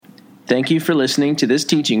Thank you for listening to this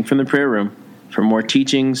teaching from the Prayer Room. For more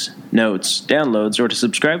teachings, notes, downloads, or to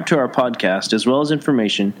subscribe to our podcast, as well as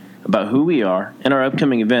information about who we are and our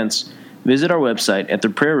upcoming events, visit our website at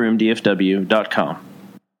theprayerroomdfw.com.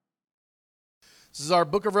 This is our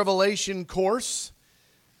Book of Revelation course.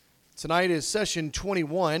 Tonight is session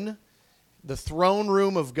 21, the Throne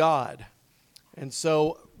Room of God. And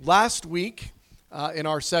so last week in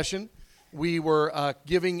our session, we were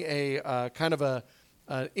giving a kind of an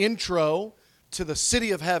intro to the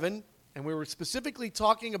city of heaven, and we were specifically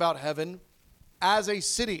talking about heaven as a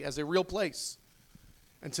city, as a real place.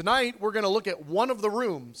 And tonight, we're going to look at one of the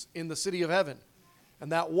rooms in the city of heaven,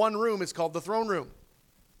 and that one room is called the throne room.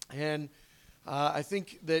 And I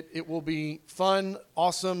think that it will be fun,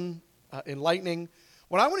 awesome, enlightening.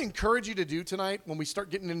 What I want to encourage you to do tonight, when we start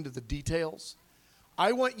getting into the details,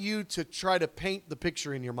 I want you to try to paint the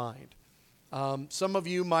picture in your mind. Some of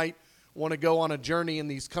you might want to go on a journey in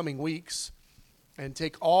these coming weeks and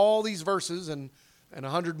take all these verses and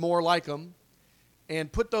 100 more like them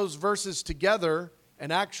and put those verses together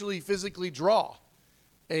and actually physically draw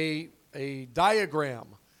a diagram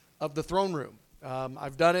of the throne room.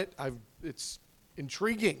 I've done it. It's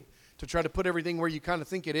intriguing to try to put everything where you kind of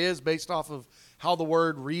think it is based off of how the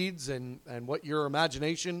word reads and what your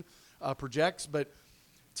imagination projects. But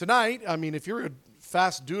tonight, I mean, if you're a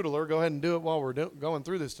fast doodler, go ahead and do it while we're going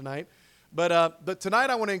through this tonight. But tonight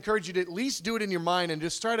I want to encourage you to at least do it in your mind and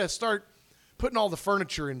just try to start putting all the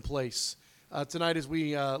furniture in place tonight as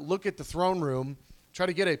we look at the throne room. Try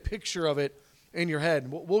to get a picture of it in your head.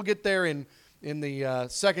 We'll get there in the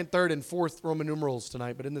second, third, and fourth Roman numerals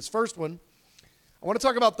tonight. But in this first one, I want to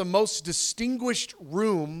talk about the most distinguished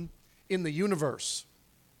room in the universe.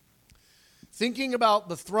 Thinking about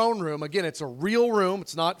the throne room, again, it's a real room.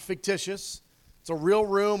 It's not fictitious. It's a real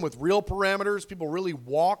room with real parameters. People really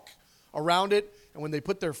walk around it, and when they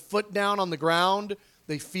put their foot down on the ground,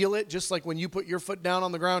 they feel it, just like when you put your foot down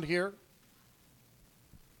on the ground here.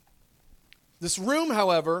 This room,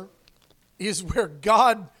 however, is where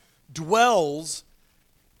God dwells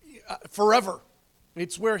forever.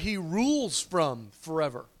 It's where he rules from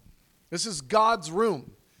forever. This is God's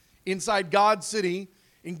room, inside God's city,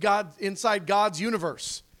 inside God's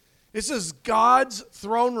universe. This is God's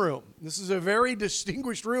throne room. This is a very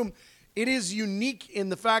distinguished room. It is unique in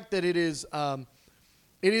the fact that it is the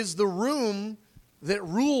room that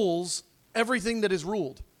rules everything that is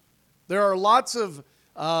ruled. There are lots of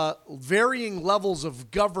varying levels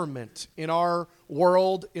of government in our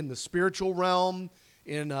world, in the spiritual realm,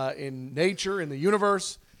 in nature, in the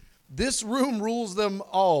universe. This room rules them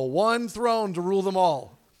all. One throne to rule them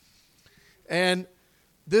all. And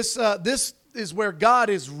this is where God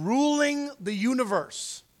is ruling the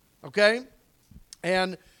universe. Okay?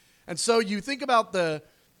 And so you think about the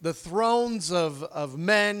thrones of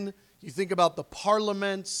men, you think about the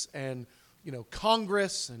parliaments and,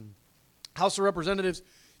 Congress and House of Representatives.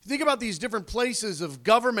 You think about these different places of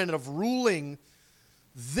government, of ruling.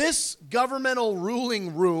 This governmental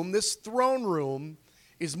ruling room, this throne room,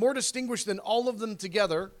 is more distinguished than all of them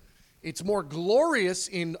together. It's more glorious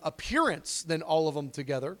in appearance than all of them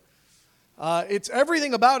together. It's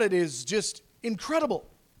everything about it is just incredible.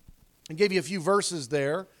 I gave you a few verses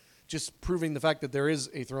there, just proving the fact that there is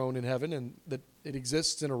a throne in heaven and that it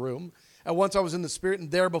exists in a room. At once I was in the Spirit, and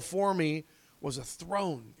there before me was a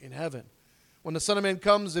throne in heaven. When the Son of Man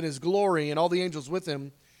comes in his glory and all the angels with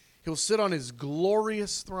him, he'll sit on his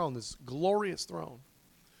glorious throne, this glorious throne.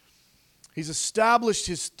 He's established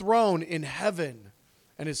his throne in heaven,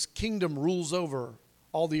 and his kingdom rules over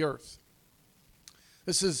all the earth.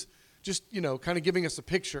 This is just, kind of giving us a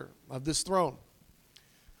picture of this throne.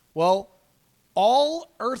 Well,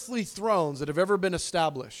 all earthly thrones that have ever been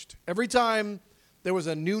established, every time there was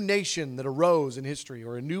a new nation that arose in history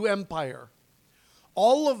or a new empire,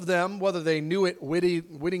 all of them, whether they knew it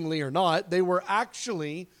wittingly or not, they were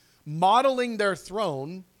actually modeling their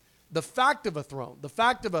throne, the fact of a throne, the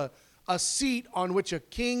fact of a seat on which a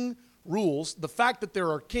king rules, the fact that there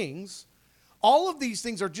are kings. All of these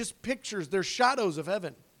things are just pictures, they're shadows of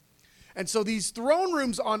heaven. And so these throne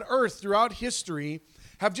rooms on earth throughout history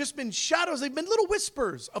have just been shadows. They've been little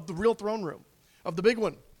whispers of the real throne room, of the big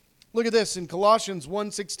one. Look at this in Colossians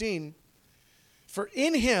 1:16. For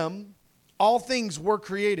in him all things were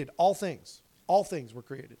created. All things were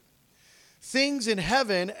created. Things in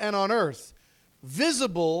heaven and on earth,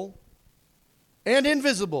 visible and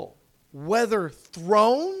invisible, whether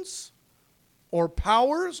thrones or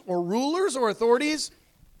powers or rulers or authorities,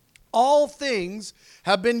 all things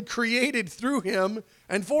have been created through him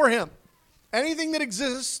and for him. Anything that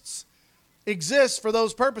exists for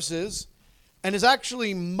those purposes, and is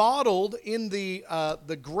actually modeled in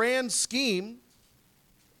the grand scheme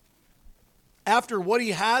after what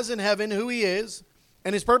he has in heaven, who he is,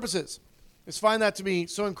 and his purposes. I just find that to be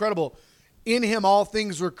so incredible. In him all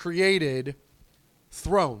things were created.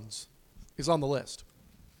 Thrones is on the list.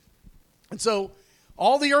 And so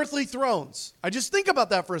all the earthly thrones, I just think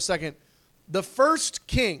about that for a second. The first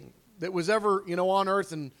king that was ever, on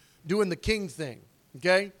earth and doing the king thing,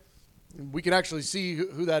 okay? We can actually see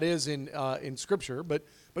who that is in Scripture, but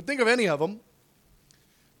think of any of them.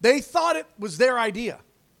 They thought it was their idea.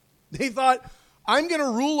 They thought, I'm going to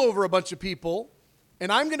rule over a bunch of people,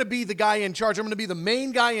 and I'm going to be the guy in charge. I'm going to be the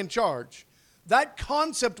main guy in charge. That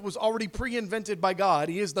concept was already pre-invented by God.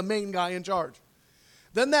 He is the main guy in charge.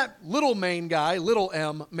 Then that little main guy, little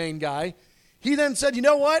m main guy, he then said, you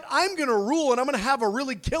know what? I'm going to rule, and I'm going to have a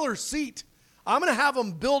really killer seat. I'm going to have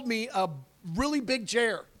them build me a really big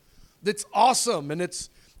chair that's awesome, and it's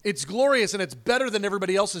glorious, and it's better than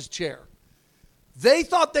everybody else's chair. They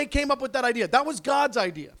thought they came up with that idea. That was God's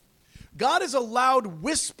idea. God has allowed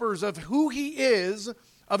whispers of who he is,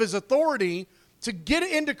 of his authority, to get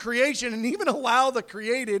into creation and even allow the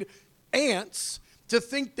created ants to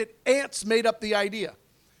think that ants made up the idea.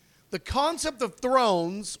 The concept of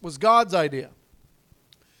thrones was God's idea.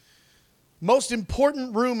 Most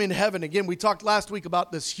important room in heaven. Again, we talked last week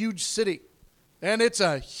about this huge city. And it's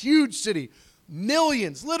a huge city.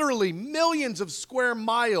 Millions, literally millions of square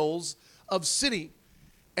miles of city.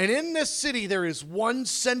 And in this city, there is one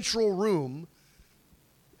central room.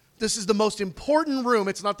 This is the most important room.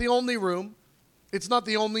 It's not the only room. It's not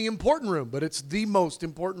the only important room, but it's the most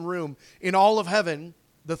important room in all of heaven,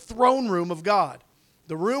 the throne room of God.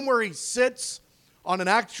 The room where he sits on an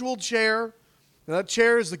actual chair. Now, that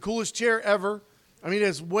chair is the coolest chair ever. I mean,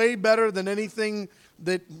 it's way better than anything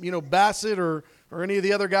that, Bassett or any of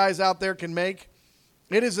the other guys out there can make.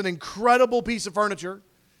 It is an incredible piece of furniture,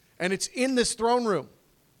 and it's in this throne room.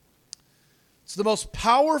 It's the most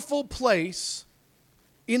powerful place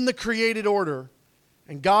in the created order,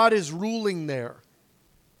 and God is ruling there,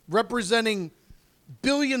 representing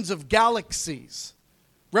billions of galaxies,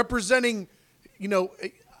 representing,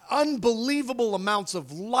 unbelievable amounts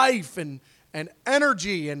of life and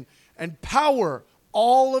energy and power.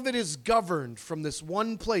 All of it is governed from this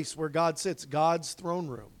one place where God sits, God's throne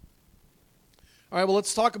room. All right, well,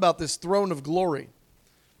 let's talk about this throne of glory.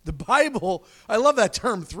 The Bible, I love that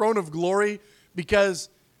term, throne of glory, because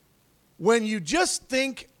when you just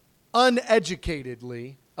think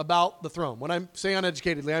uneducatedly about the throne, when I say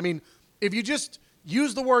uneducatedly, I mean if you just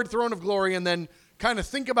use the word throne of glory and then kind of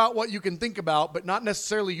think about what you can think about, but not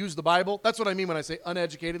necessarily use the Bible. That's what I mean when I say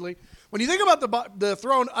uneducatedly. When you think about the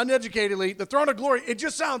throne uneducatedly, the throne of glory, it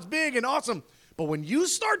just sounds big and awesome. But when you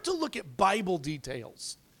start to look at Bible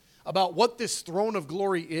details about what this throne of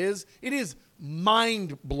glory is, it is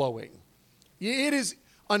mind-blowing. It is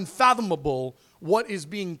unfathomable what is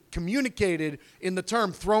being communicated in the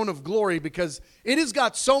term throne of glory, because it has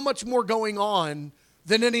got so much more going on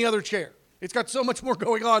than any other chair. It's got so much more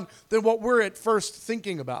going on than what we're at first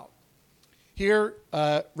thinking about. Here,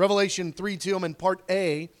 Revelation 3:2, I'm in part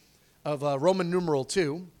A of Roman numeral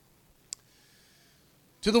 2.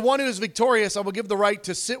 To the one who is victorious, I will give the right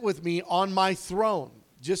to sit with me on my throne,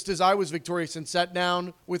 just as I was victorious and sat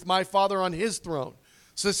down with my Father on his throne.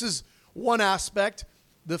 So this is one aspect.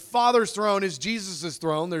 The Father's throne is Jesus'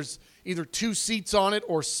 throne. There's either two seats on it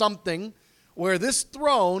or something, where this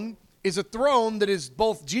throne is a throne that is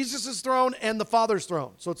both Jesus' throne and the Father's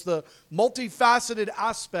throne. So it's the multifaceted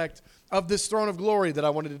aspect of this throne of glory that I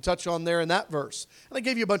wanted to touch on there in that verse. And I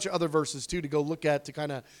gave you a bunch of other verses too to go look at to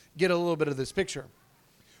kind of get a little bit of this picture.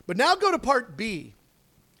 But now go to part B.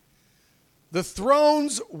 The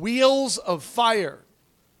throne's wheels of fire.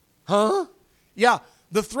 Huh? Yeah,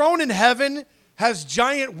 the throne in heaven has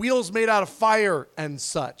giant wheels made out of fire and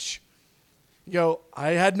such.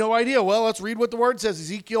 I had no idea. Well, let's read what the word says.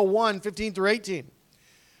 Ezekiel 1:15-18.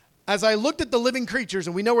 As I looked at the living creatures,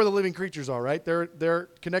 and we know where the living creatures are, right? They're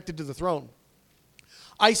connected to the throne.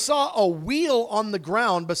 I saw a wheel on the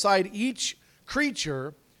ground beside each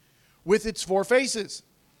creature with its four faces.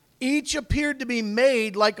 Each appeared to be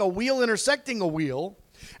made like a wheel intersecting a wheel.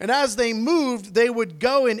 And as they moved, they would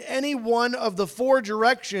go in any one of the four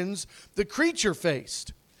directions the creature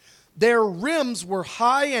faced. Their rims were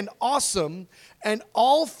high and awesome, and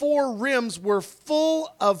all four rims were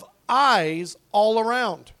full of eyes all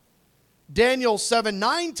around. Daniel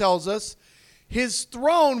 7:9 tells us, his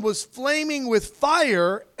throne was flaming with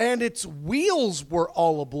fire, and its wheels were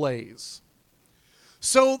all ablaze.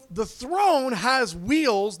 So the throne has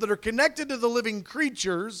wheels that are connected to the living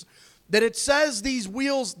creatures that it says these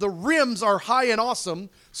wheels, the rims are high and awesome.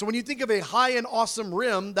 So when you think of a high and awesome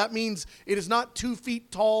rim, that means it is not 2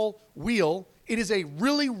 feet tall wheel. It is a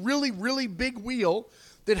really, really, really big wheel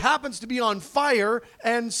that happens to be on fire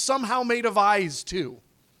and somehow made of eyes too,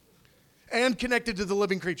 and connected to the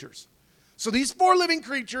living creatures. So these 4 living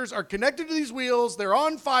creatures are connected to these wheels. They're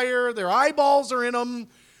on fire. Their eyeballs are in them.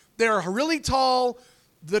 They're really tall.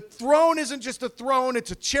 The throne isn't just a throne.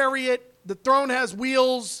 It's a chariot. The throne has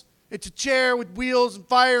wheels. It's a chair with wheels and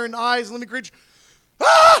fire and eyes and living creatures.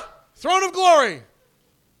 Ah! Throne of glory.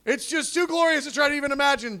 It's just too glorious to try to even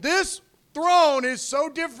imagine. This throne is so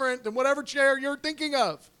different than whatever chair you're thinking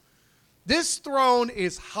of. This throne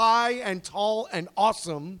is high and tall and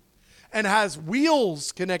awesome and has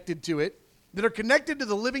wheels connected to it that are connected to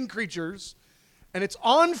the living creatures, and it's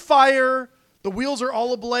on fire. The wheels are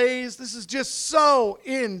all ablaze. This is just so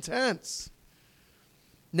intense.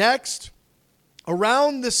 Next,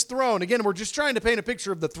 around this throne, again, we're just trying to paint a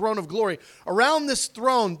picture of the throne of glory. Around this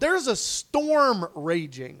throne, there's a storm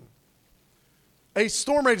raging. A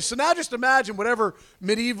storm raging. So now just imagine whatever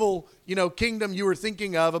medieval, kingdom you were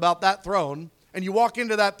thinking of about that throne, and you walk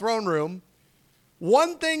into that throne room.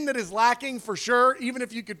 One thing that is lacking for sure, even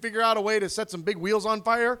if you could figure out a way to set some big wheels on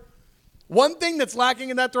fire, one thing that's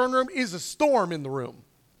lacking in that throne room is a storm in the room.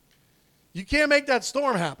 You can't make that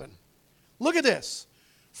storm happen. Look at this.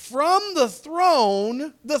 From the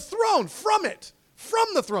throne, from it.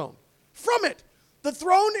 The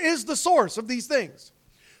throne is the source of these things.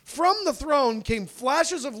 From the throne came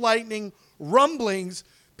flashes of lightning, rumblings,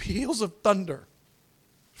 peals of thunder.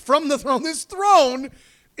 From the throne. This throne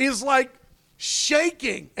is like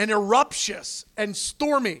shaking and eruptious and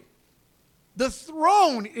stormy. The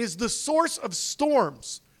throne is the source of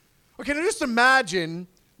storms. Okay, now just imagine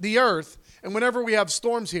the earth, and whenever we have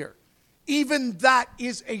storms here, even that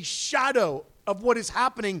is a shadow of what is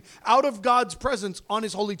happening out of God's presence on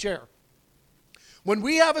his holy chair. When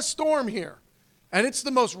we have a storm here, and it's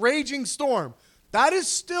the most raging storm, that is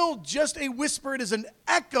still just a whisper. It is an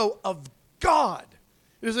echo of God.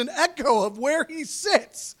 It is an echo of where he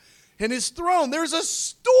sits in his throne. There's a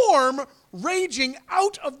storm raging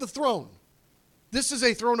out of the throne. This is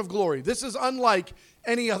a throne of glory. This is unlike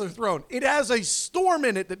any other throne. It has a storm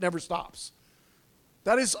in it that never stops.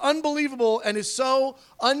 That is unbelievable and is so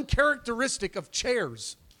uncharacteristic of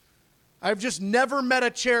chairs. I've just never met a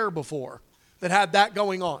chair before that had that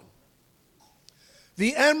going on.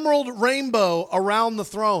 The emerald rainbow around the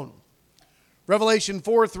throne. Revelation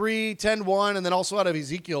 4:3, 10:1, and then also out of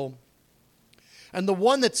Ezekiel. And the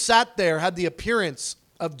one that sat there had the appearance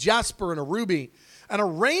of jasper and a ruby, and a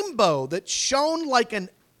rainbow that shone like an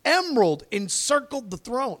emerald encircled the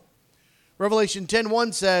throne. Revelation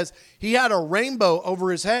 10:1 says he had a rainbow over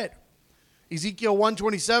his head. Ezekiel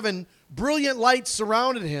 1:27, brilliant lights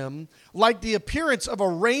surrounded him, like the appearance of a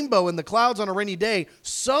rainbow in the clouds on a rainy day.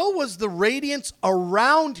 So was the radiance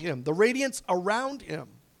around him. The radiance around him.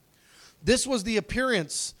 This was the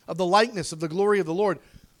appearance of the likeness of the glory of the Lord.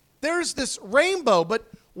 There's this rainbow, but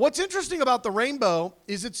what's interesting about the rainbow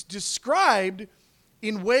is it's described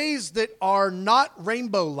in ways that are not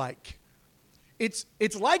rainbow-like. It's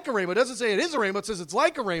like a rainbow. It doesn't say it is a rainbow. It says it's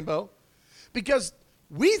like a rainbow, because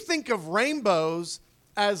we think of rainbows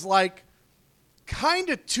as like kind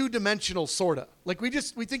of two-dimensional, sort of. Like we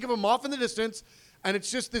think of them off in the distance, and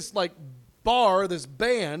it's just this like bar, this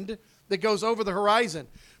band that goes over the horizon.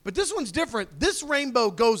 But this one's different. This rainbow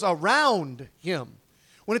goes around him.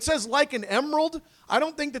 When it says like an emerald, I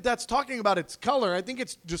don't think that that's talking about its color. I think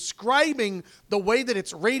it's describing the way that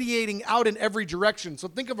it's radiating out in every direction. So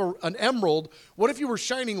think of an emerald. What if you were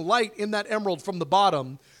shining light in that emerald from the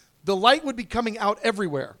bottom? The light would be coming out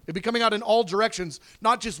everywhere. It'd be coming out in all directions,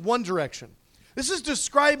 not just one direction. This is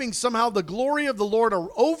describing somehow the glory of the Lord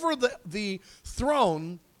over the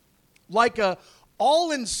throne, like a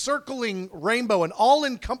all-encircling rainbow, an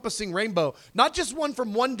all-encompassing rainbow. Not just one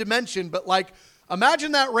from one dimension, but like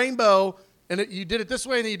imagine that rainbow, and you did it this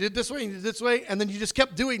way, and then you did this way, and you did this way, and then you just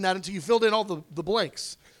kept doing that until you filled in all the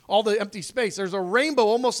blanks, all the empty space. There's a rainbow,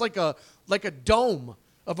 almost like a dome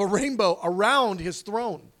of a rainbow around his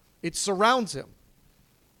throne. It surrounds him.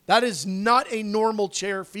 That is not a normal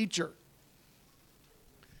chair feature.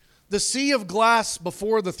 The sea of glass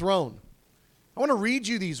before the throne. I want to read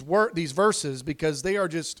you these verses because they are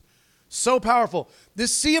just so powerful.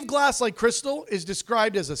 This sea of glass like crystal is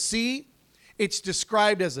described as a sea. It's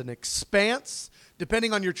described as an expanse.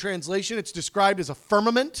 Depending on your translation, it's described as a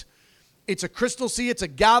firmament. It's a crystal sea. It's a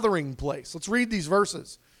gathering place. Let's read these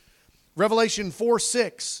verses. Revelation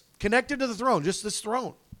 4:6, connected to the throne, just this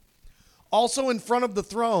throne. Also in front of the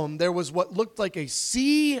throne, there was what looked like a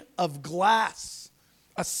sea of glass,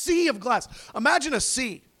 A sea of glass. Imagine a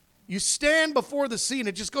sea. You stand before the sea and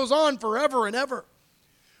it just goes on forever and ever.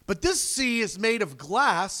 But this sea is made of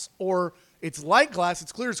glass, or it's like glass,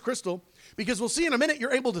 it's clear as crystal, because we'll see in a minute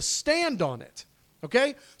you're able to stand on it.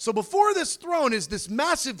 Okay? So before this throne is this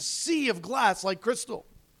massive sea of glass like crystal.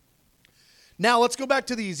 Now let's go back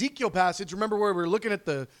to the Ezekiel passage. Remember where we were looking at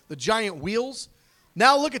the giant wheels?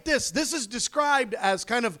 Now look at this. This is described as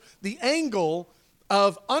kind of the angle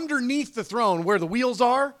of underneath the throne, where the wheels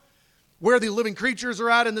are, where the living creatures are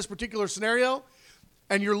at in this particular scenario.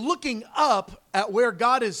 And you're looking up at where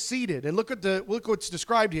God is seated. And look what's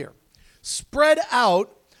described here. Spread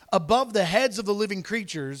out above the heads of the living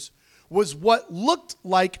creatures was what looked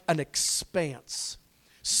like an expanse,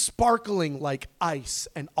 sparkling like ice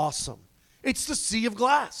and awesome. It's the sea of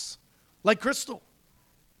glass, like crystal.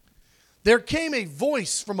 There came a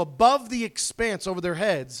voice from above the expanse over their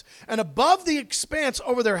heads, and above the expanse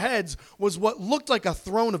over their heads was what looked like a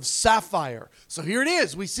throne of sapphire. So here it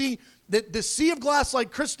is. We see that the sea of glass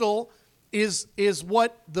like crystal is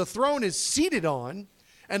what the throne is seated on,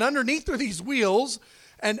 and underneath are these wheels,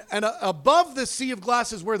 and above the sea of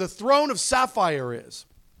glass is where the throne of sapphire is.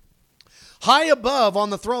 High above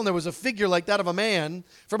on the throne there was a figure like that of a man.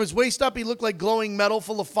 From his waist up he looked like glowing metal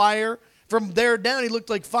full of fire. From there down, he looked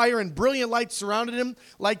like fire, and brilliant lights surrounded him,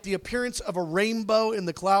 like the appearance of a rainbow in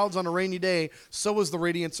the clouds on a rainy day. So was the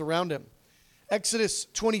radiance around him. Exodus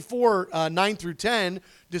 24, 9 through 10,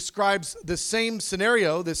 describes the same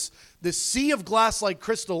scenario, this sea of glass like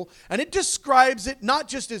crystal, and it describes it not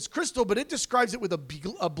just as crystal, but it describes it with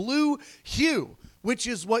a blue hue, which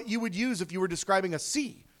is what you would use if you were describing a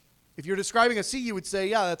sea. If you're describing a sea, you would say,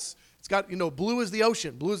 yeah, it's got, blue is the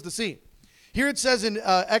ocean, blue is the sea. Here it says in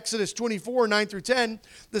Exodus 24, 9 through 10,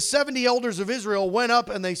 the 70 elders of Israel went up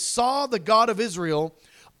and they saw the God of Israel.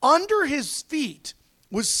 Under his feet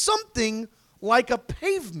was something like a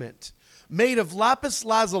pavement made of lapis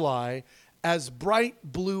lazuli, as bright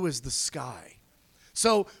blue as the sky.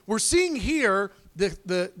 So we're seeing here,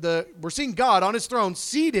 we're seeing God on his throne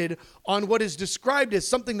seated on what is described as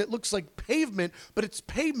something that looks like pavement, but it's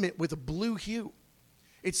pavement with a blue hue.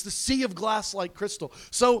 It's the sea of glass like crystal.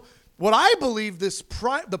 So what I believe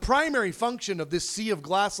the primary function of this sea of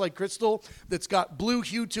glass like crystal that's got blue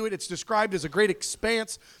hue to it, it's described as a great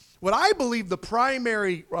expanse. What I believe the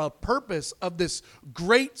primary purpose of this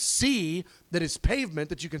great sea that is pavement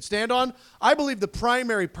that you can stand on, I believe the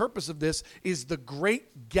primary purpose of this is the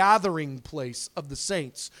great gathering place of the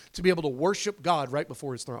saints to be able to worship God right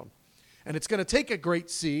before his throne. And it's going to take a great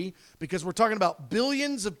sea because we're talking about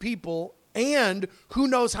billions of people and who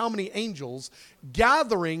knows how many angels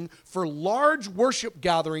gathering for large worship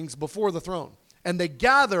gatherings before the throne. And they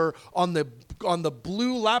gather on the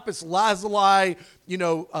blue lapis lazuli,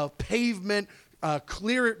 pavement,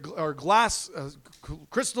 clear or glass,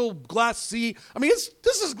 crystal glass sea. I mean,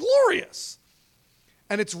 this is glorious.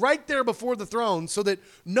 And it's right there before the throne, so that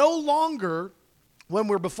no longer, when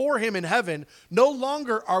we're before him in heaven, no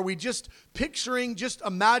longer are we just picturing, just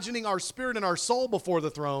imagining our spirit and our soul before the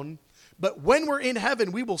throne. But when we're in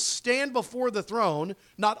heaven, we will stand before the throne,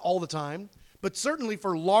 not all the time, but certainly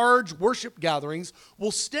for large worship gatherings,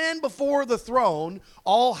 we'll stand before the throne,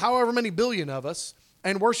 all however many billion of us,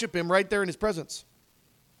 and worship him right there in his presence.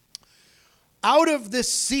 Out of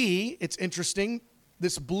this sea, it's interesting,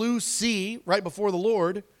 this blue sea right before the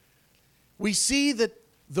Lord, we see that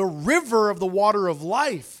the river of the water of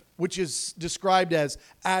life, which is described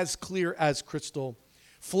as clear as crystal,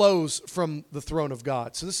 flows from the throne of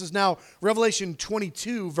God. So this is now Revelation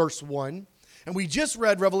 22, verse 1. And we just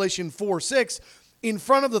read Revelation 4, 6. In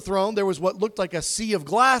front of the throne, there was what looked like a sea of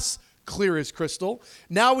glass, clear as crystal.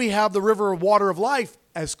 Now we have the river of water of life,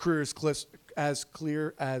 as clear as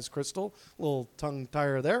crystal. A little tongue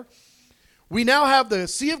tire there. We now have the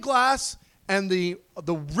sea of glass and the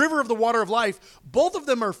river of the water of life. Both of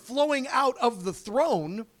them are flowing out of the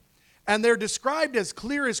throne, and they're described as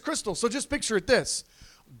clear as crystal. So just picture it this.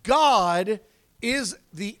 God is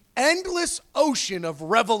the endless ocean of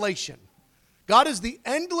revelation. God is the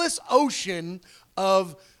endless ocean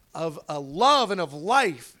of love and of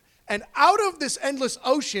life. And out of this endless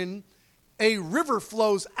ocean, a river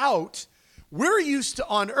flows out. We're used to,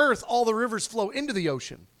 on earth, all the rivers flow into the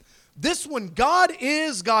ocean. This one, God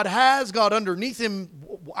is, God has, God underneath him,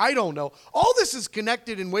 I don't know. All this is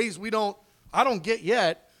connected in ways I don't get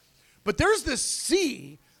yet. But there's this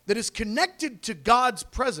sea that is connected to God's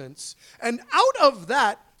presence, and out of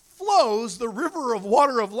that flows the river of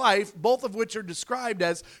water of life, both of which are described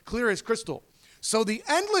as clear as crystal. So the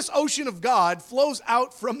endless ocean of God flows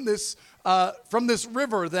out from this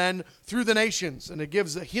river then through the nations, and it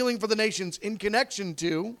gives a healing for the nations in connection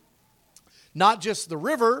to not just the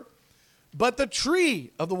river, but the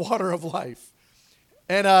tree of the water of life.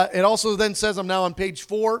 And it also then says, I'm now on page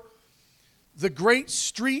 4, the great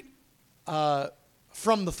street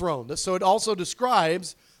from the throne. So it also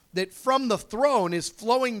describes that from the throne is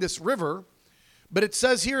flowing this river. But it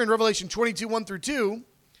says here in Revelation 22, 1 through 2,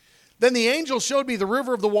 then the angel showed me the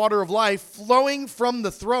river of the water of life flowing from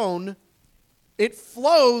the throne. It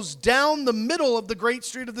flows down the middle of the great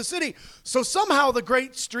street of the city. So somehow the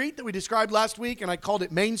great street that we described last week, and I called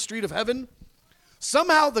it Main Street of Heaven,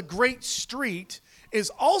 somehow the great street is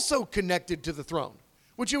also connected to the throne,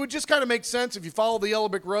 which it would just kind of make sense. If you follow the Yellow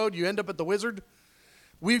Brick Road, you end up at the Wizard.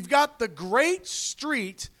 We've got the great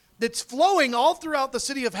street that's flowing all throughout the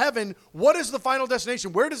city of heaven. What is the final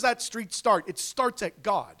destination? Where does that street start? It starts at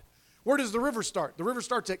God. Where does the river start? The river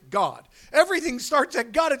starts at God. Everything starts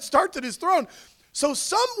at God. It starts at his throne. So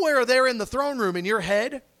somewhere there in the throne room in your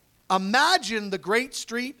head, imagine the great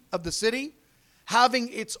street of the city having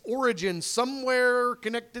its origin somewhere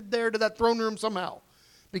connected there to that throne room somehow.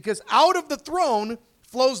 Because out of the throne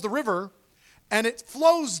flows the river, and it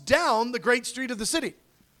flows down the great street of the city.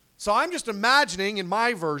 So I'm just imagining in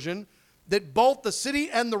my version that both the city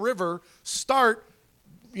and the river start,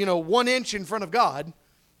 1 inch in front of God,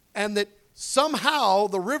 and that somehow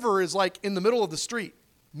the river is like in the middle of the street,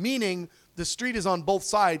 meaning the street is on both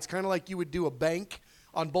sides, kind of like you would do a bank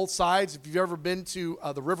on both sides. If you've ever been to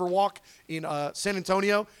the Riverwalk in San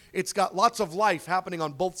Antonio, it's got lots of life happening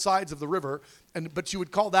on both sides of the river, but you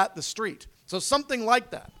would call that the street. So something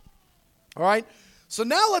like that. All right? So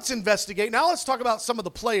now let's investigate. Now let's talk about some of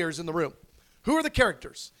the players in the room. Who are the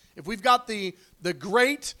characters? If we've got the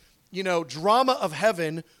great, drama of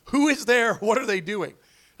heaven, who is there? What are they doing?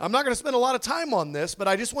 I'm not going to spend a lot of time on this, but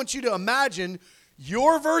I just want you to imagine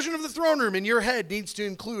your version of the throne room in your head needs to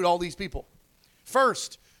include all these people.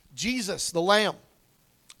 First, Jesus, the Lamb.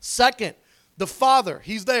 Second, the Father.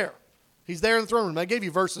 He's there. He's there in the throne room. I gave you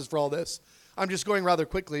verses for all this. I'm just going rather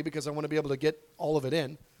quickly because I want to be able to get all of it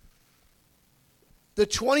in. The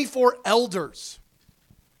 24 elders.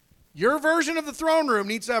 Your version of the throne room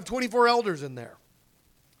needs to have 24 elders in there.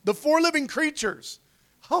 The 4 living creatures.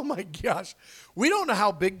 Oh my gosh. We don't know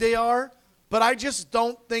how big they are, but I just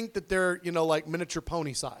don't think that they're, like miniature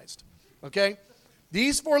pony sized. Okay?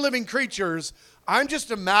 These 4 living creatures, I'm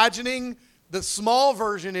just imagining the small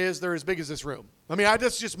version is they're as big as this room.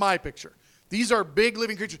 That's just my picture. These are big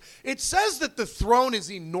living creatures. It says that the throne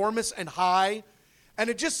is enormous and high, and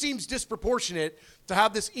it just seems disproportionate to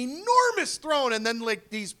have this enormous throne and then like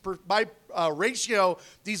these, by ratio,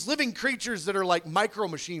 these living creatures that are like micro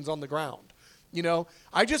machines on the ground.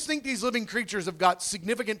 I just think these living creatures have got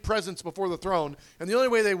significant presence before the throne, and the only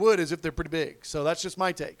way they would is if they're pretty big. So that's just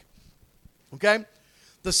my take. Okay?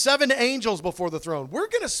 The 7 angels before the throne. We're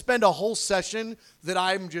going to spend a whole session that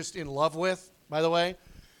I'm just in love with, by the way.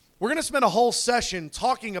 We're going to spend a whole session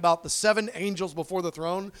talking about the 7 angels before the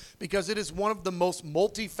throne because it is one of the most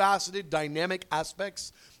multifaceted, dynamic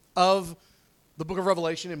aspects of the book of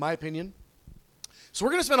Revelation, in my opinion. So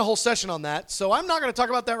we're going to spend a whole session on that. So I'm not going to talk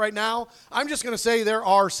about that right now. I'm just going to say there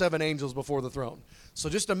are 7 angels before the throne. So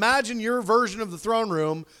just imagine your version of the throne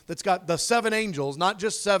room that's got the 7 angels, not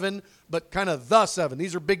just 7, but kind of the 7.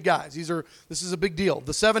 These are big guys. This is a big deal.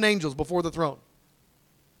 The 7 angels before the throne.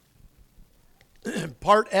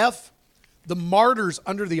 Part F, the martyrs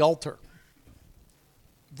under the altar.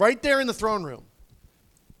 Right there in the throne room,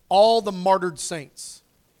 all the martyred saints,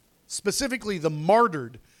 specifically the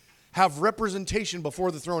martyred, have representation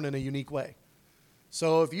before the throne in a unique way.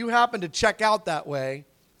 So if you happen to check out that way,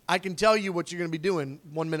 I can tell you what you're going to be doing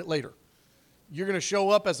 1 minute later. You're going to show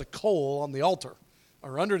up as a coal on the altar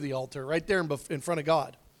or under the altar right there in front of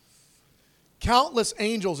God. Countless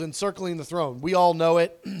angels encircling the throne. We all know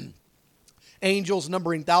it. Angels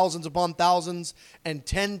numbering thousands upon thousands and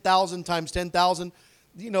 10,000 times 10,000.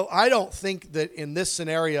 I don't think that in this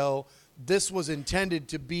scenario, this was intended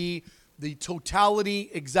to be the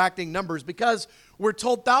totality exacting numbers because we're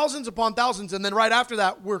told thousands upon thousands, and then right after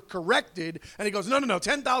that, we're corrected, and it goes, no,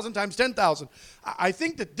 10,000 times 10,000. I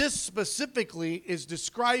think that this specifically is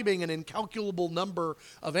describing an incalculable number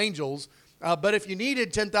of angels, but if you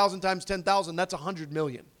needed 10,000 times 10,000, that's 100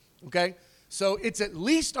 million, okay? So it's at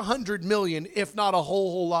least 100 million, if not a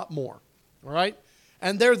whole lot more, all right?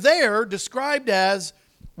 And they're there described as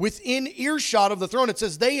within earshot of the throne. It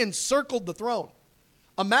says they encircled the throne.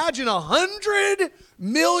 Imagine 100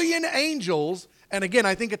 million angels, and again,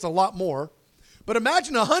 I think it's a lot more, but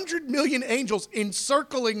imagine 100 million angels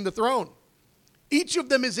encircling the throne. Each of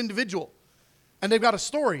them is individual, and they've got a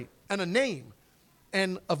story and a name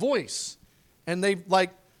and a voice, and they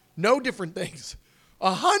know different things.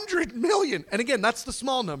 100 million, and again, that's the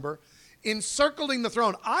small number, encircling the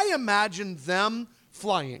throne. I imagine them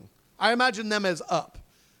flying. I imagine them as up,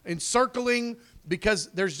 encircling, because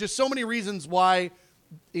there's just so many reasons why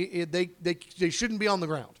they shouldn't be on the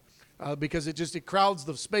ground. Because it crowds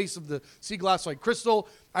the space of the sea glass like crystal.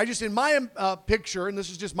 In my picture, and this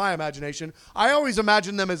is just my imagination, I always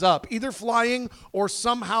imagine them as up, either flying or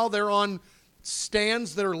somehow they're on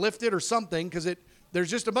stands that are lifted or something, because there's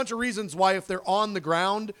just a bunch of reasons why if they're on the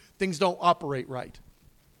ground, things don't operate right.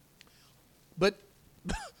 But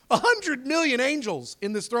 100 million angels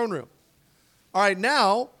in this throne room. All right,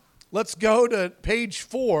 now let's go to page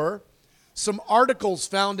 4, some articles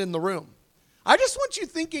found in the room. I just want you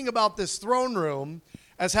thinking about this throne room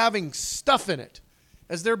as having stuff in it,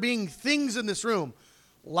 as there being things in this room,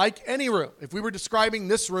 like any room. If we were describing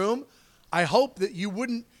this room, I hope that you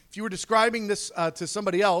wouldn't, if you were describing this to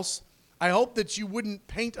somebody else, I hope that you wouldn't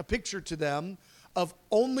paint a picture to them of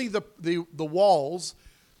only the walls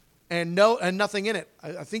and nothing in it.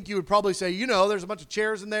 I think you would probably say, there's a bunch of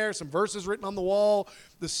chairs in there, some verses written on the wall.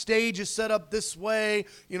 The stage is set up this way.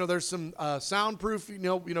 There's some soundproof,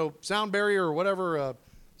 sound barrier or whatever,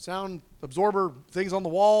 sound absorber things on the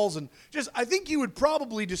walls. And I think you would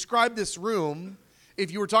probably describe this room,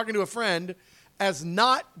 if you were talking to a friend, as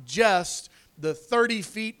not just the 30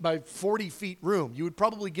 feet by 40 feet room. You would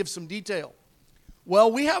probably give some detail.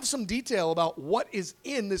 Well, we have some detail about what is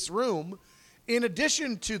in this room. In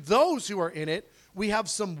addition to those who are in it, we have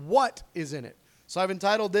some what is in it. So I've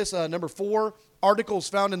entitled this, number 4, articles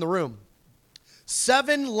found in the room.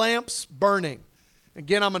 7 lamps burning.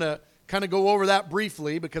 Again, I'm going to kind of go over that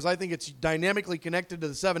briefly because I think it's dynamically connected to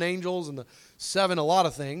the 7 angels and the 7 a lot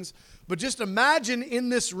of things. But just imagine in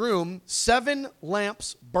this room, 7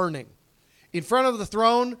 lamps burning. In front of the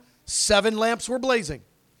throne, 7 lamps were blazing.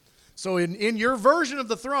 So in your version of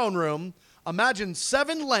the throne room, imagine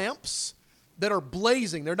 7 lamps that are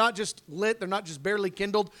blazing. They're not just lit. They're not just barely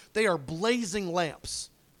kindled. They are blazing lamps.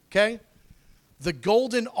 Okay? The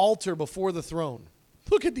golden altar before the throne.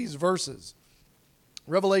 Look at these verses.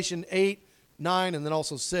 Revelation 8, 9, and then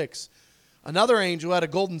also 6. Another angel who had a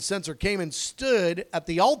golden censer came and stood at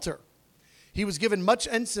the altar. He was given much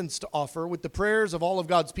incense to offer with the prayers of all of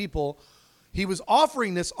God's people. He was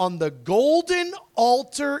offering this on the golden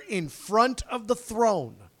altar in front of the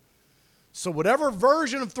throne. So whatever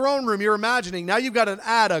version of throne room you're imagining, now you've got to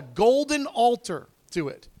add a golden altar to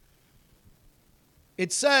it.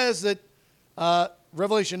 It says that,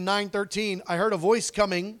 Revelation 9:13, I heard a voice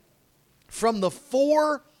coming from the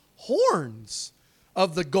 4 horns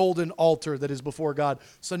of the golden altar that is before God.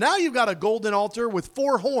 So now you've got a golden altar with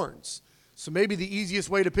 4 horns. So maybe the easiest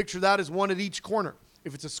way to picture that is one at each corner,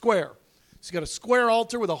 if it's a square. So you've got a square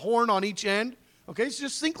altar with a horn on each end. Okay, so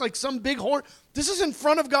just think like some big horn. This is in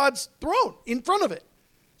front of God's throne, in front of it.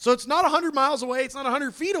 So it's not 100 miles away. It's not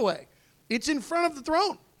 100 feet away. It's in front of the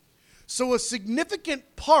throne. So a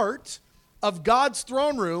significant part of God's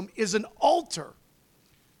throne room is an altar.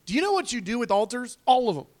 Do you know what you do with altars? All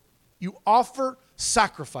of them. You offer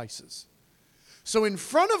sacrifices. So in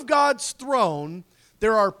front of God's throne,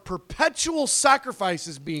 there are perpetual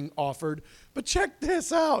sacrifices being offered. But check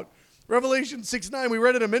this out. Revelation 6:9, we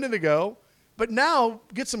read it a minute ago. But now,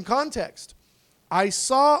 get some context. I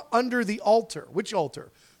saw under the altar. Which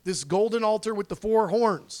altar? This golden altar with the 4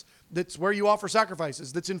 horns. That's where you offer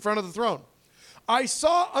sacrifices. That's in front of the throne. I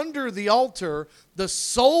saw under the altar the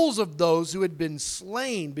souls of those who had been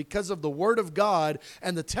slain because of the word of God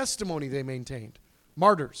and the testimony they maintained.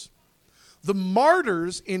 Martyrs. The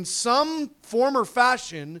martyrs, in some form or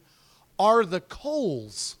fashion, are the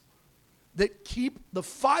coals that keep the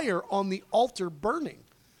fire on the altar burning.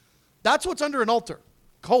 That's what's under an altar,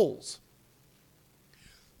 coals.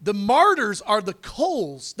 The martyrs are the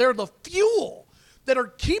coals. They're the fuel that are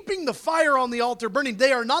keeping the fire on the altar burning.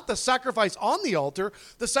 They are not the sacrifice on the altar.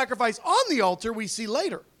 The sacrifice on the altar we see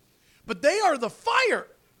later. But they are the fire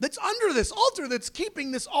that's under this altar that's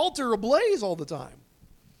keeping this altar ablaze all the time.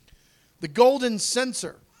 The golden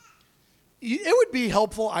censer. It would be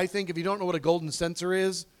helpful, I think, if you don't know what a golden censer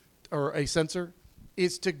is, or a censer,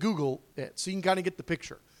 is to Google it so you can kind of get the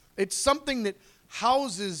picture. It's something that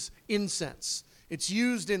houses incense. It's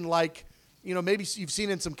used in maybe you've seen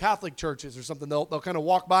in some Catholic churches or something. They'll kind of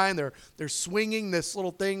walk by and they're swinging this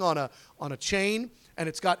little thing on a chain, and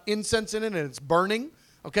it's got incense in it and it's burning.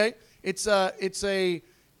 Okay, it's a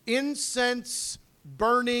incense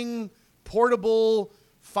burning portable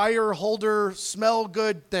fire holder smell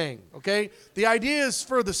good thing. Okay, the idea is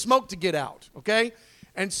for the smoke to get out. Okay,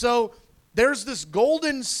 and so there's this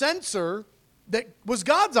golden censer that was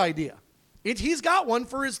God's idea. He's got one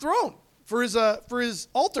for his throne, for his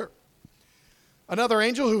altar. another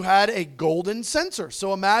angel who had a golden censer.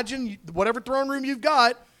 So imagine whatever throne room you've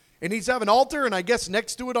got, it needs to have an altar, and I guess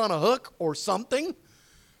next to it on a hook or something,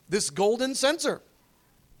 this golden censer.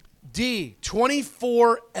 D,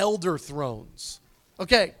 24 elder thrones.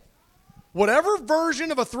 Okay, whatever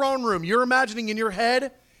version of a throne room you're imagining in your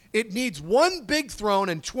head, it needs one big throne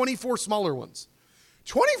and 24 smaller ones.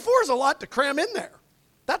 24 is a lot to cram in there.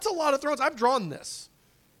 That's a lot of thrones. I've drawn this.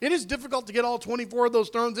 It is difficult to get all 24 of those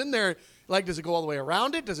thrones in there. Like, does it go all the way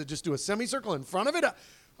around it? Does it just do a semicircle in front of it?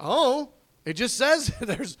 Oh, it just says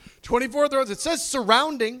there's 24 thrones. It says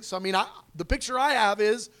surrounding. So, I mean, the picture I have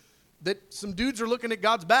is that some dudes are looking at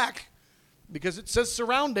God's back because it says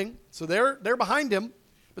surrounding. So they're behind him.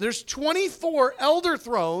 But there's 24 elder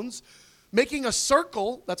thrones making a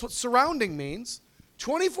circle. That's what surrounding means.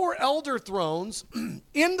 24 elder thrones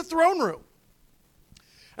in the throne room.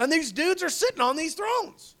 And these dudes are sitting on these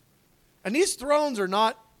thrones. And these thrones are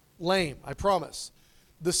not lame, I promise.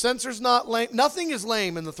 The censer's not lame. Nothing is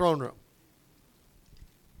lame in the throne room.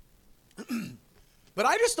 But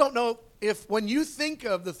I just don't know if when you think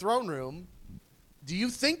of the throne room, do you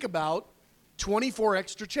think about 24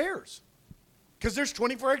 extra chairs? Because there's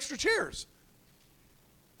 24 extra chairs.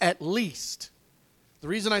 At least. The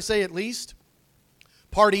reason I say at least,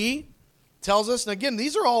 Part E tells us, and again,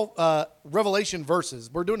 these are all Revelation verses.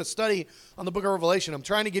 We're doing a study on the book of Revelation. I'm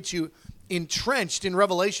trying to get you entrenched in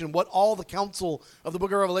Revelation, what all the council of the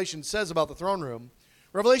book of Revelation says about the throne room.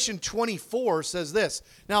 Revelation 24 says this.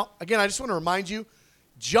 Now, again, I just want to remind you,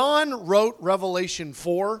 John wrote Revelation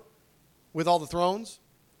 4 with all the thrones,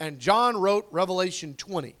 and John wrote Revelation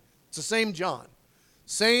 20. It's the same John.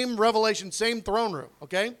 Same Revelation, same throne room,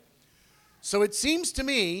 okay? So it seems to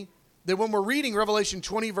me that when we're reading Revelation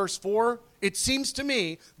 20, verse 4, it seems to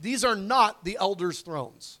me these are not the elders'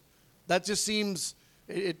 thrones. That just seems,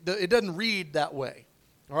 it doesn't read that way,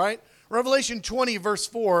 all right? Revelation 20, verse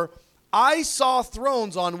 4, I saw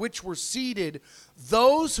thrones on which were seated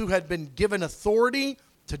those who had been given authority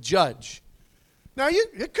to judge. Now,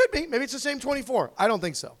 it could be. Maybe it's the same 24. I don't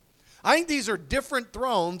think so. I think these are different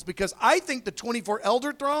thrones because I think the 24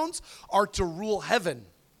 elder thrones are to rule heaven.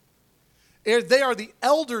 They are the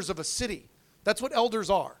elders of a city. That's what elders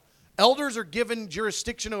are. Elders are given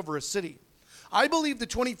jurisdiction over a city. I believe the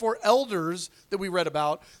 24 elders that we read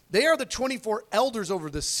about, they are the 24 elders over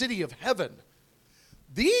the city of heaven.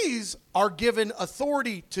 These are given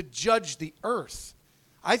authority to judge the earth.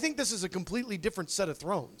 I think this is a completely different set of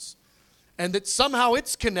thrones. And that somehow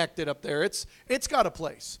it's connected up there. It's got a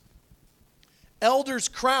place. Elders'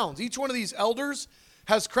 crowns. Each one of these elders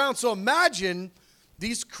has crowns. So imagine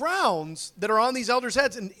these crowns that are on these elders'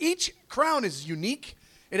 heads. And each crown is unique.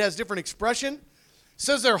 It has different expression. It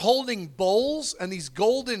says they're holding bowls. And these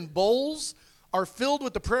golden bowls are filled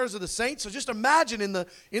with the prayers of the saints. So just imagine in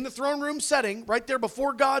the throne room setting, right there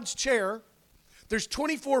before God's chair, there's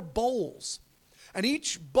 24 bowls. And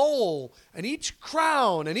each bowl and each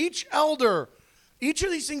crown and each elder, each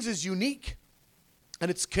of these things is unique. And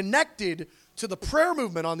it's connected to the prayer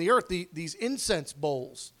movement on the earth, these incense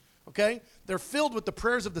bowls, okay? They're filled with the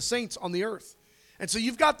prayers of the saints on the earth. And so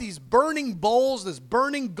you've got these burning bowls, this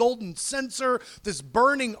burning golden censer, this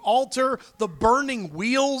burning altar, the burning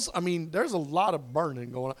wheels. I mean, there's a lot of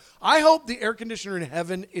burning going on. I hope the air conditioner in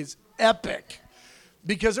heaven is epic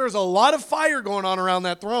because there's a lot of fire going on around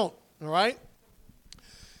that throne, all right?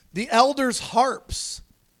 The elders' harps.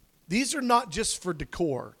 These are not just for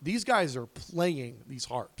decor. These guys are playing these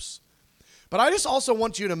harps. But I just also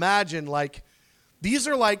want you to imagine, like, these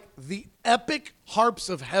are like the epic harps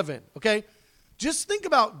of heaven, okay? Just think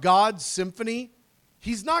about God's symphony.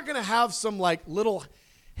 He's not going to have some, like, little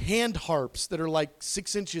hand harps that are, like,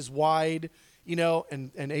 6 inches wide, you know,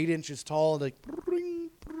 and 8 inches tall. Like,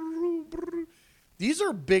 these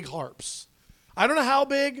are big harps. I don't know how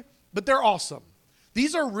big, but they're awesome.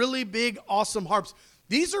 These are really big, awesome harps.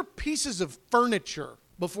 These are pieces of furniture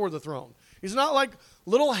before the throne. It's not like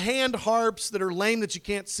little hand harps that are lame that you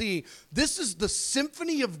can't see. This is the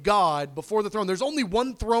symphony of God before the throne. There's only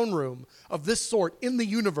one throne room of this sort in the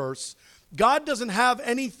universe. God doesn't have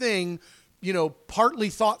anything, you know, partly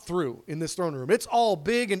thought through in this throne room. It's all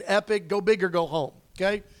big and epic. Go big or go home,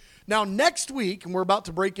 okay? Now, next week, and we're about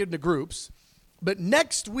to break into groups, but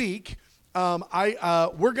next week,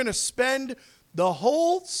 we're going to spend the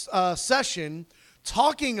whole session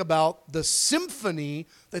talking about the symphony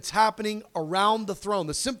that's happening around the throne,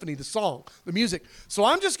 the symphony, the song, the music. So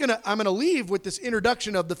I'm going to leave with this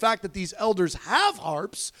introduction of the fact that these elders have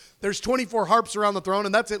harps. There's 24 harps around the throne,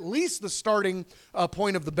 and that's at least the starting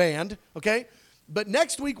point of the band, okay? But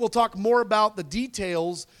next week we'll talk more about the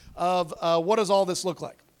details of what does all this look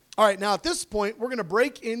like. All right, now at this point we're going to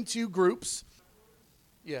break into groups.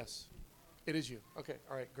 Yes, it is you. Okay,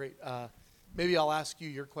 all right, great. Maybe I'll ask you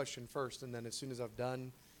your question first, and then as soon as I've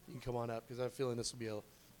done, you can come on up, because I have a feeling this will be a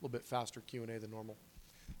little bit faster Q&A than normal.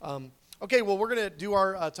 Okay, well, we're going to do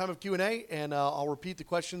our time of Q&A, and I'll repeat the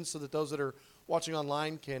questions so that those that are watching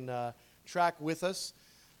online can track with us.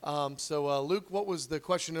 So, Luke, what was the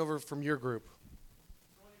question over from your group?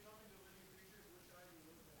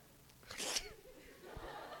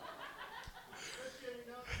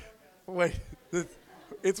 Wait,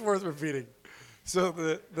 it's worth repeating. So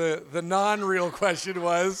the non-real question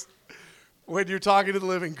was, when you're talking to the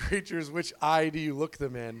living creatures, which eye do you look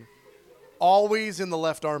them in? Always in the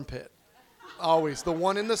left armpit. Always. The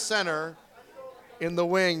one in the center, in the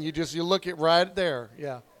wing, you look it right there.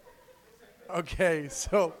 Yeah. Okay,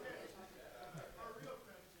 so...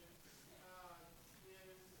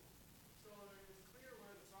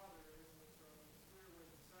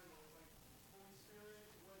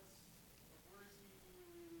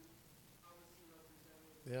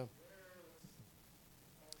 Yeah.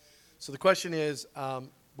 So the question is,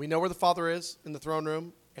 we know where the Father is in the throne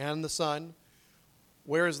room and the Son.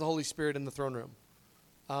 Where is the Holy Spirit in the throne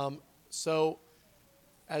room? So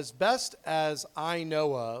as best as I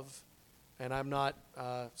know of, and I'm not,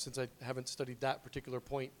 since I haven't studied that particular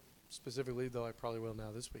point specifically, though I probably will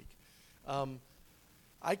now this week,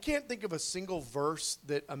 I can't think of a single verse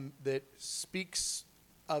that speaks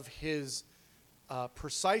of his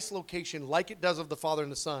precise location like it does of the Father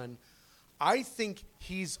and the Son. I think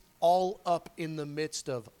he's all up in the midst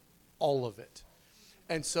of all of it.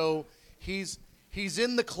 And so he's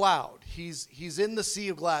in the cloud. He's in the sea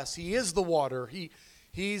of glass. He is the water. It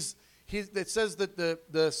says that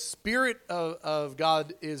the Spirit of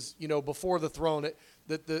God is, before the throne.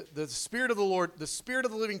 That the Spirit of the Lord, the Spirit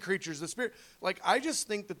of the living creatures, the Spirit, I just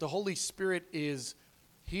think that the Holy Spirit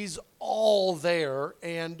he's all there.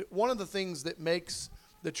 And one of the things that makes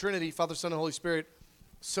the Trinity, Father, Son, and Holy Spirit,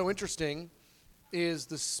 so interesting is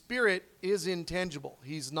the Spirit is intangible.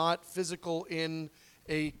 He's not physical in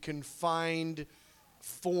a confined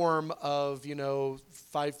form of,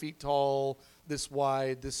 5 feet tall, this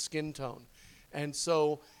wide, this skin tone. And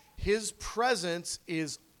so his presence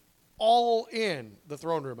is all in the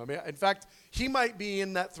throne room. I mean, in fact, he might be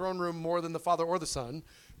in that throne room more than the Father or the Son,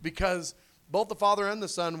 because both the Father and the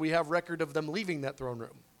Son, we have record of them leaving that throne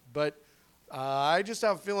room. But I just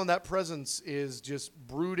have a feeling that presence is just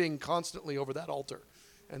brooding constantly over that altar.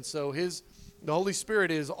 And so the Holy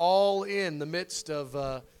Spirit is all in the midst of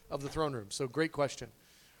the throne room. So great question.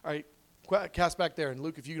 All right, cast back there. And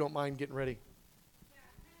Luke, if you don't mind getting ready.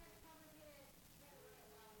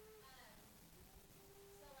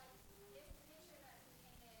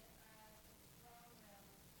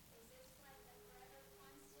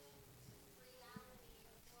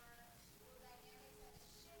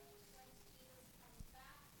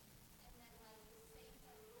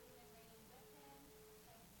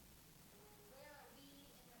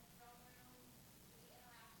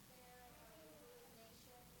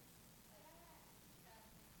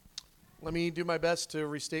 Let me do my best to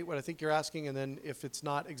restate what I think you're asking, and then if it's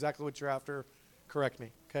not exactly what you're after, correct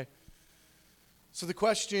me, okay? So the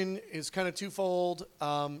question is kind of twofold.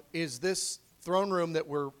 Is this throne room that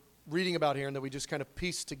we're reading about here and that we just kind of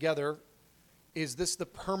pieced together, is this the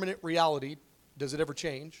permanent reality? Does it ever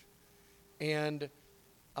change? And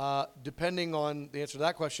depending on the answer to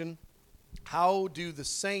that question, how do the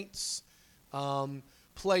saints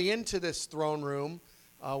play into this throne room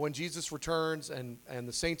when Jesus returns and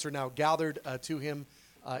the saints are now gathered to him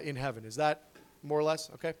in heaven? Is that more or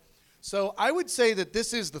less? Okay. So I would say that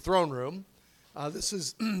this is the throne room. This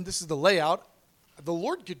is the layout. The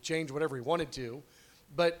Lord could change whatever he wanted to,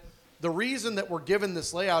 but the reason that we're given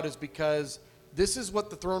this layout is because this is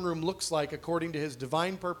what the throne room looks like according to his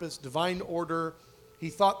divine purpose, divine order. He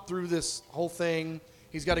thought through this whole thing.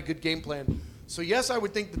 He's got a good game plan. So yes, I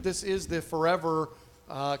would think that this is the forever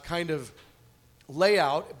kind of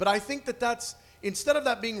layout, but I think that that's, instead of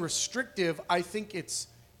that being restrictive, I think it's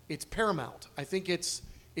paramount. I think it's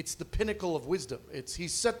the pinnacle of wisdom. He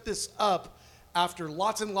set this up after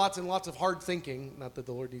lots and lots and lots of hard thinking, not that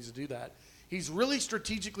the Lord needs to do that. He's really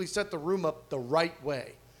strategically set the room up the right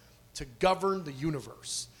way to govern the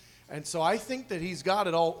universe. And so I think that he's got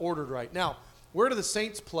it all ordered right. Now, where do the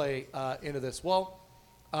saints play into this? Well,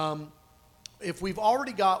 if we've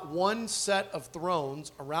already got one set of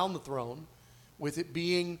thrones around the throne, with it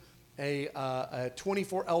being a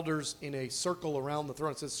 24 elders in a circle around the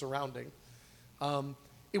throne, it says surrounding,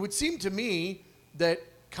 it would seem to me that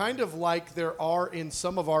kind of like there are in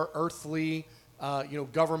some of our earthly,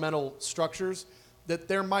 governmental structures, that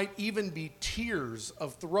there might even be tiers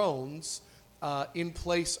of thrones in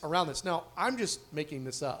place around this. Now, I'm just making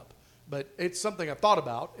this up, but it's something I've thought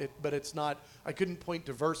about, but it's not, I couldn't point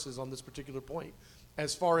to verses on this particular point.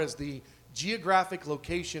 As far as the geographic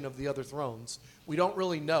location of the other thrones, we don't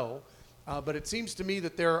really know, but it seems to me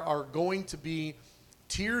that there are going to be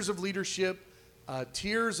tiers of leadership,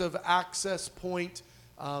 tiers of access point,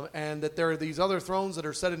 and that there are these other thrones that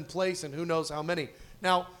are set in place, and who knows how many.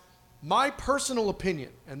 Now, my personal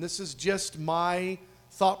opinion, and this is just my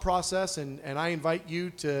thought process, and I invite you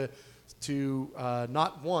to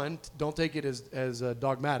don't take it as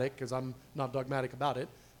dogmatic, because I'm not dogmatic about it,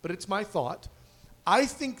 but it's my thought. I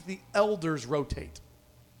think the elders rotate.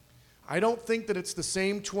 I don't think that it's the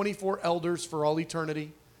same 24 elders for all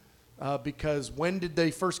eternity, because when did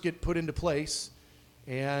they first get put into place,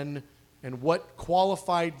 and what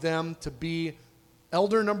qualified them to be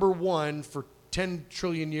elder number one for 10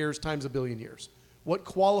 trillion years times a billion years? What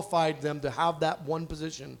qualified them to have that one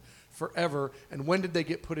position forever, and when did they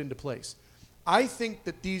get put into place? I think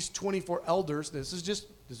that these 24 elders, this is just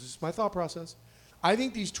my thought process. I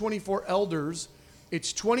think these 24 elders,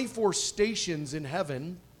 it's 24 stations in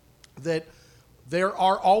heaven that there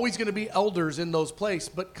are always going to be elders in those places,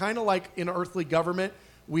 but kind of like in earthly government,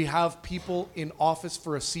 we have people in office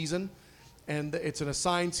for a season, and it's an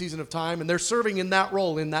assigned season of time, and they're serving in that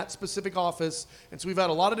role, in that specific office. And so we've had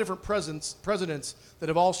a lot of different presidents that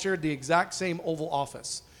have all shared the exact same Oval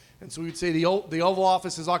Office. And so we'd say the Oval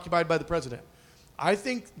Office is occupied by the president. I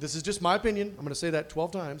think, this is just my opinion, I'm going to say that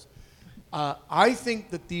 12 times, I think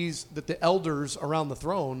that the elders around the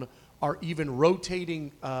throne are even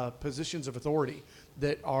rotating positions of authority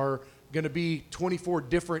that are going to be 24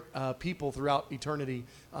 different people throughout eternity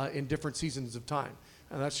in different seasons of time.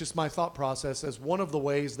 And that's just my thought process as one of the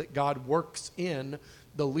ways that God works in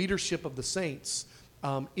the leadership of the saints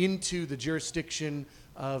into the jurisdiction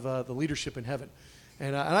of the leadership in heaven.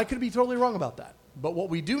 And I could be totally wrong about that. But what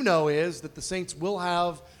we do know is that the saints will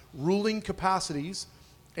have ruling capacities,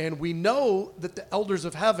 and we know that the elders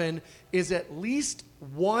of heaven is at least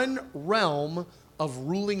one realm of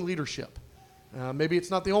ruling leadership. Maybe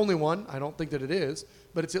it's not the only one. I don't think that it is.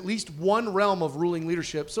 But it's at least one realm of ruling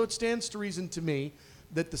leadership. So it stands to reason to me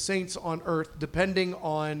that the saints on earth, depending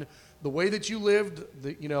on the way that you lived,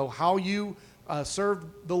 how you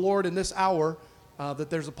served the Lord in this hour, that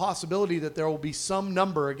there's a possibility that there will be some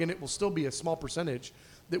number, again, it will still be a small percentage,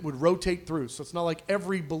 that would rotate through. So it's not like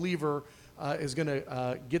every believer is going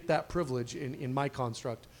to get that privilege in my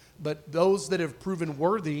construct. But those that have proven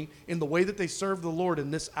worthy in the way that they serve the Lord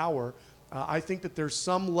in this hour, I think that there's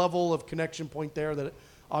some level of connection point there that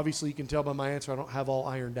obviously you can tell by my answer I don't have all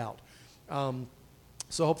ironed out.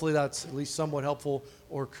 So hopefully that's at least somewhat helpful,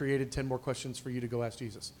 or created 10 more questions for you to go ask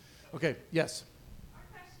Jesus. Okay, yes? Our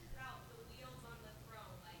question is about the wheels on the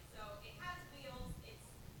throne. So it has wheels. It's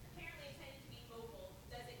apparently intended to be mobile.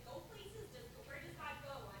 Does it go places? Where does God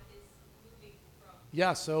go on his moving throne?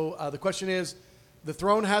 Yeah, so the question is, the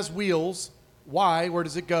throne has wheels. Why? Where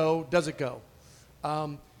does it go? Does it go?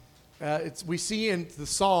 We see in the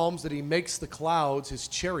Psalms that he makes the clouds his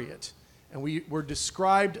chariot. And we're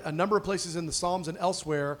described a number of places in the Psalms and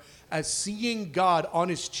elsewhere as seeing God on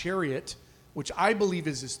his chariot, which I believe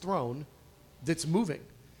is his throne, that's moving.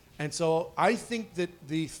 And so I think that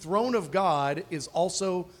the throne of God is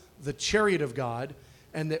also the chariot of God,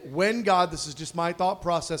 and that when God, this is just my thought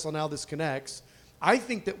process on how this connects, I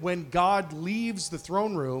think that when God leaves the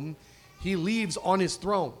throne room, he leaves on his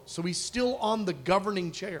throne. So he's still on the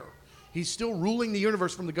governing chair. He's still ruling the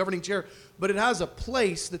universe from the governing chair, but it has a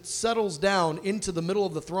place that settles down into the middle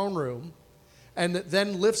of the throne room and that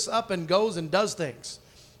then lifts up and goes and does things.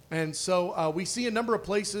 And so we see a number of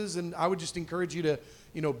places, and I would just encourage you to,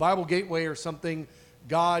 Bible Gateway or something,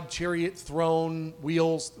 God, chariot, throne,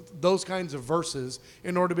 wheels, those kinds of verses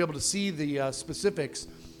in order to be able to see the specifics.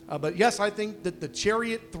 But yes, I think that the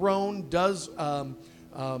chariot throne does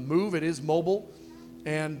move. It is mobile,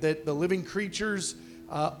 and that the living creatures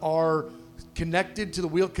are connected to the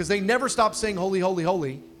wheel, because they never stop saying holy, holy,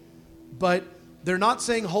 holy, but they're not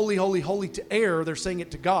saying holy, holy, holy to air, they're saying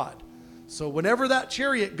it to God. So whenever that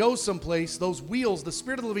chariot goes someplace, those wheels, the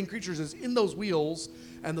spirit of the living creatures is in those wheels,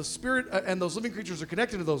 and the spirit and those living creatures are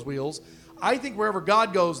connected to those wheels. I think wherever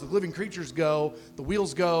God goes, the living creatures go, the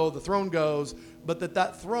wheels go, the throne goes, but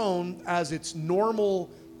that throne, as its normal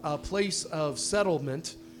place of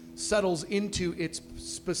settlement, settles into its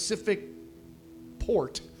specific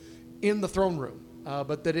port in the throne room,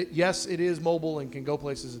 but that it is mobile and can go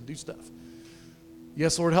places and do stuff.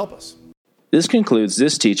 Yes, Lord, help us. This concludes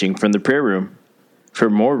this teaching from the prayer room. For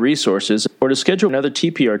more resources or to schedule another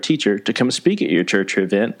TPR teacher to come speak at your church or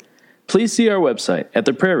event, please see our website at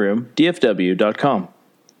theprayerroomdfw.com.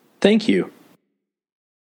 Thank you.